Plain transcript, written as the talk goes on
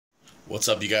What's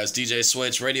up, you guys? DJ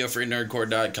Switch,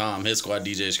 RadioFreeNerdcore.com, Hit Squad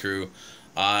DJs crew.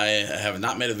 I have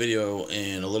not made a video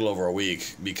in a little over a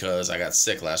week because I got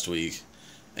sick last week.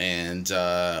 And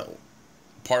part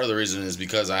of the reason is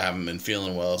because I haven't been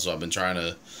feeling well, so I've been trying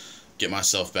to get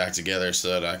myself back together so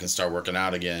that I can start working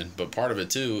out again. But part of it,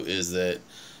 too, is that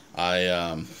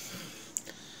I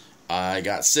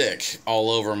got sick all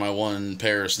over my one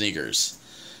pair of sneakers.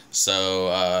 So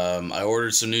I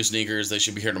ordered some new sneakers. They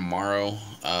should be here tomorrow.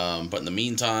 But in the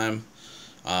meantime,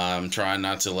 I'm trying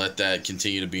not to let that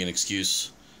continue to be an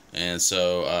excuse. And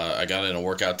so I got in a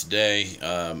workout today.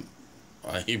 I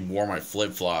wore my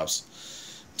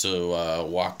flip-flops to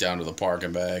walk down to the park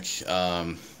and back.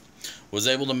 Was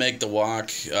able to make the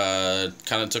walk.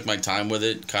 Kind of took my time with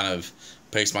it. Kind of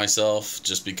paced myself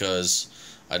just because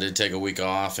I did take a week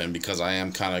off and because I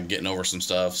am kind of getting over some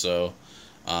stuff. So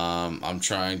I'm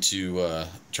trying to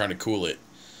cool it,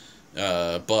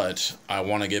 but I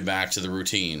want to get back to the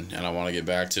routine and I want to get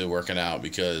back to working out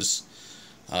because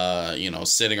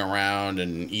sitting around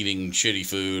and eating shitty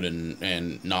food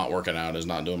and not working out is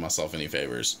not doing myself any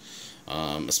favors,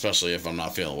 especially if I'm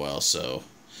not feeling well. So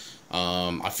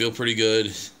I feel pretty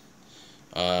good.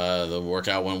 The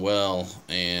workout went well,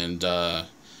 and I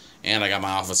got my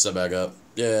office set back up.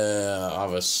 Yeah,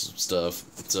 office stuff.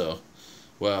 So.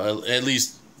 Well, at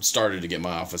least started to get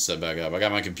my office set back up. I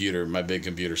got my big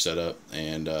computer set up,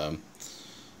 and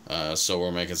so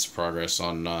we're making some progress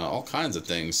on all kinds of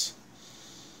things.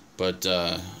 But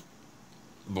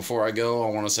before I go, I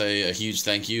want to say a huge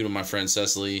thank you to my friend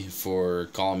Cecily for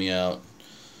calling me out.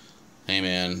 Hey,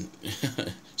 man.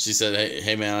 She said,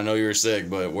 hey, man, I know you were sick,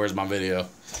 but where's my video?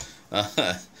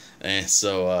 And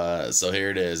so here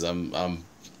it is. I'm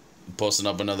posting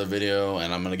up another video,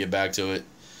 and I'm going to get back to it.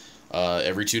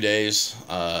 Every 2 days,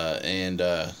 and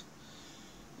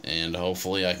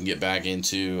hopefully I can get back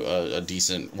into a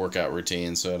decent workout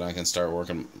routine so that I can start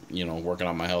working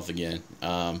on my health again.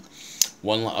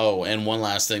 One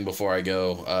last thing before I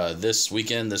go. This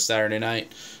Saturday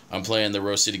night, I'm playing the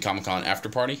Rose City Comic Con after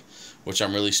party, which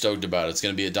I'm really stoked about. It's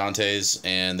going to be at Dante's,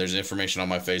 and there's information on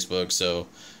my Facebook. So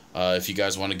if you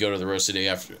guys want to go to the Rose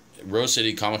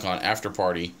City Comic Con after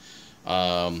party.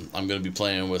 I'm going to be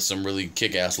playing with some really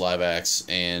kick-ass live acts,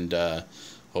 and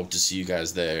hope to see you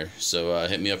guys there. So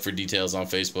hit me up for details on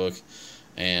Facebook,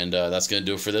 and that's going to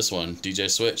do it for this one. DJ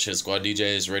Switch, Hit Squad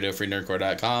DJs,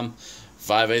 RadioFreeNerdcore.com,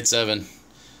 587.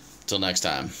 Till next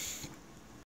time.